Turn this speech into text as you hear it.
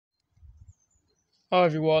Hi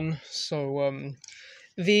everyone.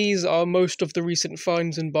 These are most of the recent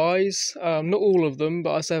finds and buys. Not all of them,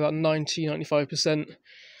 but I'd say about 95%.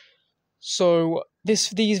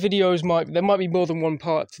 These videos there might be more than one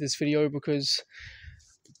part to this video because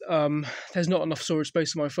there's not enough storage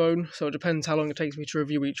space on my phone. So it depends how long it takes me to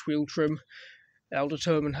review each wheel trim. That'll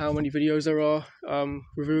determine how many videos there are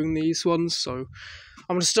reviewing these ones. So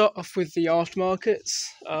I'm going to start off with the aftermarkets.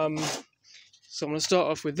 So I'm going to start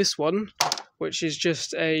off with this one, which is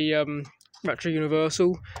just a Retro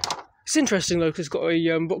Universal. It's interesting though because it's got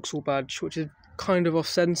a Vauxhall badge, which is kind of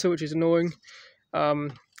off-centre, which is annoying.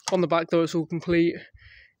 On the back though, it's all complete.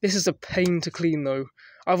 This is a pain to clean though.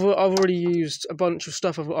 I've already used a bunch of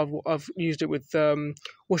stuff. I've used it with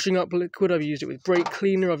washing up liquid. I've used it with brake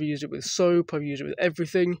cleaner. I've used it with soap. I've used it with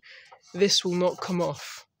everything. This will not come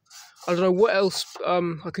off. I don't know what else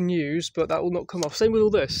I can use, but that will not come off. Same with all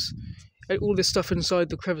this. All this stuff inside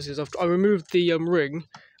the crevices. I removed the ring,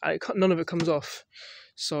 and none of it comes off.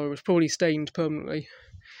 So it's probably stained permanently.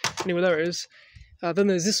 Anyway, there it is. Then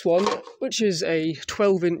there's this one, which is a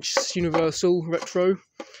 12-inch Universal Retro.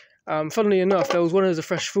 Funnily enough, there was one as a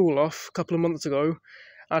fresh fall off a couple of months ago.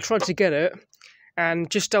 I tried to get it, and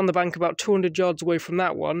just down the bank, about 200 yards away from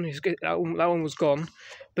that one was gone.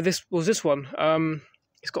 But this one.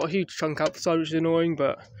 It's got a huge chunk out the side, which is annoying,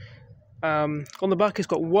 but on the back it's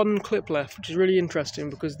got one clip left, which is really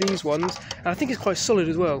interesting because these ones, and I think it's quite solid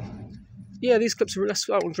as well. Yeah, these clips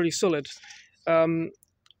that one's really solid.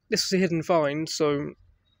 This was a hidden find, so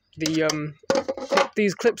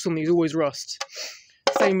these clips on these always rust.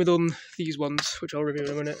 Same with on these ones, which I'll review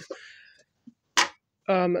in a minute.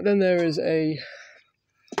 Then there is a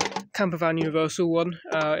Campervan Universal one.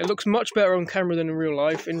 It looks much better on camera than in real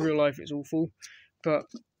life. In real life it's awful, but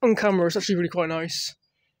on camera it's actually really quite nice.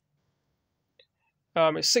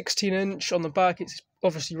 It's 16-inch on the back. It's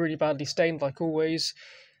obviously really badly stained, like always.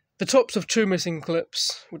 The tops have two missing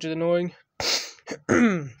clips, which is annoying.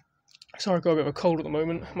 Sorry, I've got a bit of a cold at the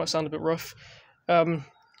moment. Might sound a bit rough. I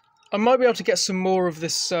might be able to get some more of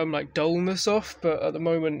this like dullness off, but at the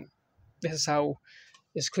moment, this is how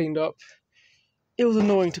it's cleaned up. It was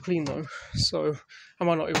annoying to clean though, so I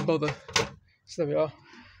might not even bother. So there we are.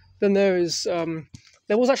 Then there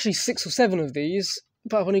was actually 6 or 7 of these,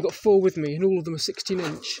 but I've only got 4 with me, and all of them are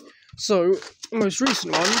 16-inch. So the most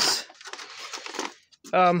recent ones,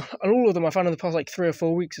 and all of them I found in the past like 3 or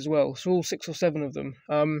 4 weeks as well. So all 6 or 7 of them.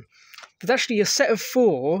 There's actually a set of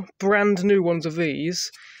 4 brand new ones of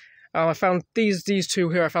these. I found these 2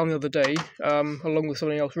 here. I found the other day, along with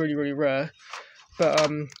something else really, really rare. But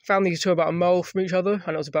found these 2 about a mile from each other,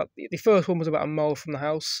 and it was about the first one was about a mile from the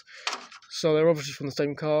house. So they're obviously from the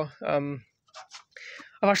same car.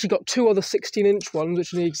 I've actually got 2 other 16-inch ones,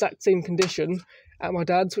 which are in the exact same condition at my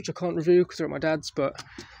dad's, which I can't review because they're at my dad's. But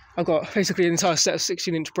I've got basically an entire set of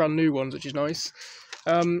 16-inch brand new ones, which is nice.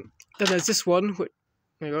 Then there's this one,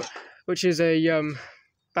 which is a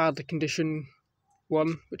bad condition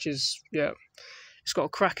one, which is, yeah, it's got a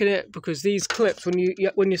crack in it because these clips, when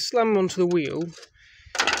you slam them onto the wheel,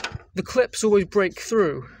 the clips always break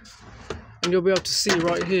through, and you'll be able to see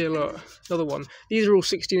right here. Look, another one. These are all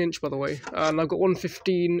 16-inch, by the way, and I've got one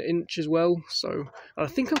 15-inch as well. So I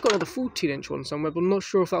think I've got another 14-inch one somewhere, but I'm not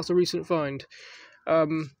sure if that's a recent find.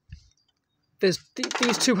 These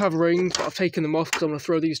 2 have rings, but I've taken them off because I'm going to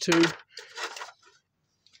throw these 2.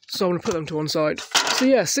 So I'm going to put them to one side. So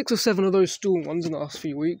yeah, 6 or 7 of those stool ones in the last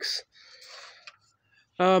few weeks.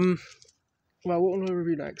 Well, what will I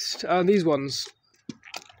review next? These ones.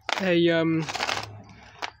 A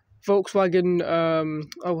Volkswagen,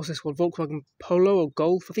 what's this one? Volkswagen Polo or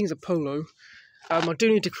Golf? I think it's a Polo. I do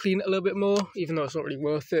need to clean it a little bit more, even though it's not really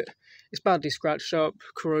worth it. It's badly scratched up,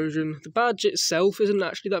 corrosion. The badge itself isn't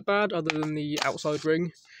actually that bad, other than the outside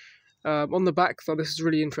ring. On the back, though, this is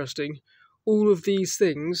really interesting. All of these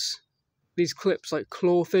things, these clips, like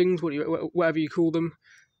claw things, whatever you call them,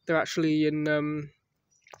 they're actually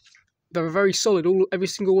they're very solid. Every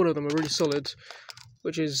single one of them are really solid,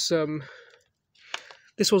 which is,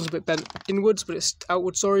 this one's a bit bent inwards, but it's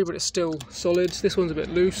outwards, sorry, but it's still solid. This one's a bit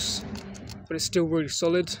loose, but it's still really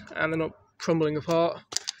solid, and they're not crumbling apart.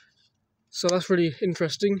 So that's really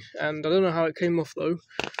interesting, and I don't know how it came off though,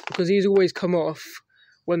 because these always come off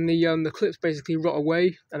when the clips basically rot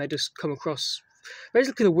away, and they just come across.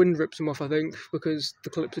 Basically the wind rips them off, I think, because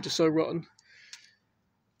the clips are just so rotten.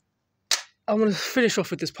 I'm going to finish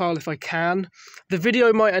off with this pile if I can. The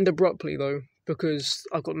video might end abruptly though, because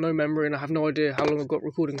I've got no memory and I have no idea how long I've got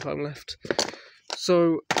recording time left.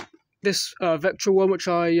 So this Vectra one, which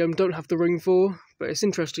I don't have the ring for, but it's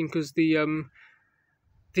interesting because the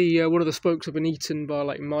one of the spokes have been eaten by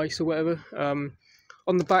like mice or whatever.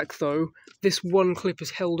 On the back though, this one clip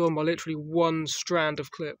is held on by literally one strand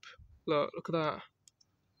of clip. Look at that.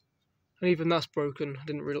 And even that's broken. I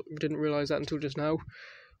didn't realise that until just now.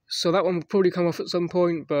 So that one will probably come off at some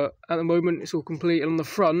point, but at the moment it's all complete. And on the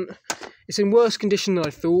front, it's in worse condition than I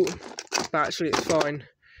thought, but actually it's fine.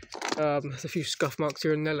 There's a few scuff marks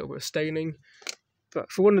here and there, a little bit of staining.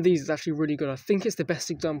 But for one of these, it's actually really good. I think it's the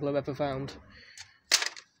best example I've ever found.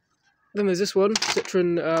 Then there's this one,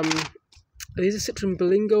 Citroen, is it Citroen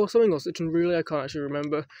Berlingo or something, or Citroen Relay? I can't actually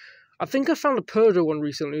remember. I think I found a Peugeot one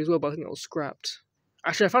recently as well, but I think that was scrapped.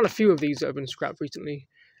 Actually, I found a few of these that have been scrapped recently,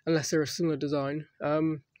 unless they're a similar design.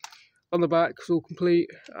 On the back, it's all complete.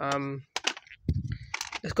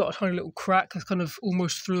 It's got a tiny little crack that's kind of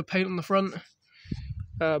almost through the paint on the front.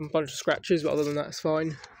 Bunch of scratches, but other than that, it's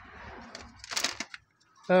fine.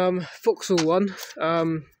 Vauxhall one,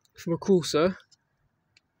 from a Corsa.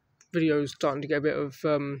 Video's starting to get a bit of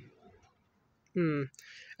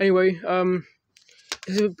Anyway,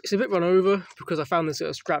 it's a bit run over because I found this at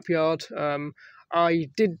a scrapyard. I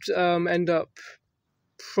did end up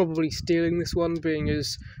probably stealing this one, being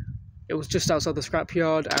as it was just outside the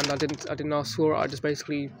scrapyard and I didn't ask for it. I just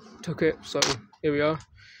basically took it. So here we are.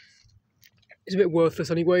 It's a bit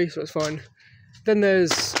worthless anyway, so it's fine. Then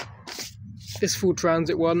there's this Ford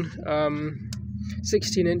Transit one,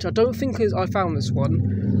 16-inch. I don't think I found this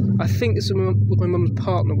one. I think this was my mum's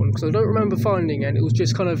partner one, because I don't remember finding it. And it was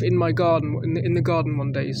just kind of in my garden, in the garden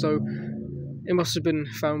one day, so it must have been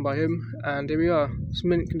found by him. And here we are. It's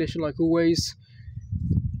mint condition like always.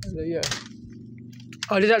 And, yeah.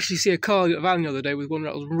 I did actually see a van the other day with one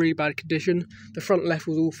that was in really bad condition. The front left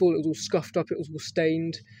was awful. It was all scuffed up. It was all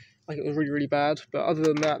stained. Like it was really, really bad. But other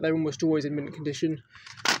than that, they're almost always in mint condition.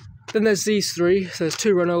 Then there's these three. So there's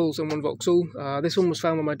two Renaults and one Vauxhall. This one was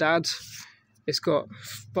found by my dad. It's got a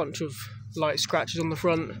bunch of light scratches on the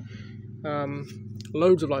front.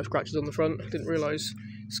 Loads of light scratches on the front. Didn't realise.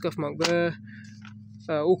 Scuff mark there.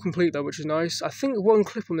 All complete though, which is nice. I think one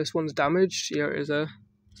clip on this one's damaged. Yeah, it is there.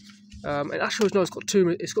 It actually was nice.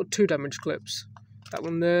 It's got two damaged clips. That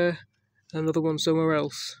one there, and another one somewhere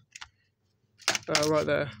else. Right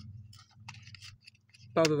there.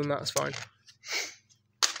 But other than that, it's fine.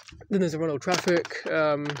 Then there's a Renault Traffic.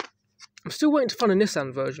 I'm still waiting to find a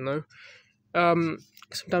Nissan version though. Some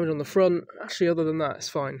damage on the front. Actually, other than that, it's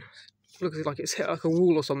fine. It looks like it's hit like a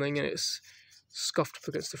wall or something, and it's scuffed up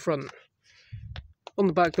against the front. On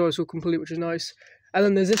the back though, it's all complete, which is nice. And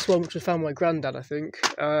then there's this one, which was found by my granddad, I think.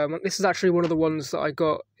 This is actually one of the ones that I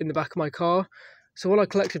got in the back of my car. So when I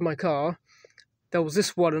collected my car, there was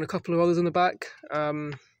this one and a couple of others in the back.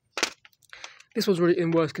 This one's really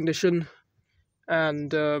in worse condition.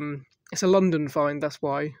 And it's a London find, that's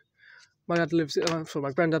why. My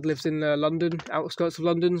granddad lives in London, outskirts of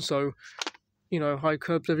London, so, you know, high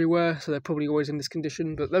curbs everywhere, so they're probably always in this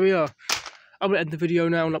condition. But there we are. I'm going to end the video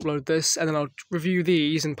now and upload this, and then I'll review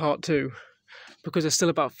these in part 2. Because there's still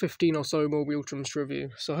about 15 or so more wheel trims to review.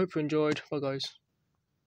 So I hope you enjoyed. Bye guys.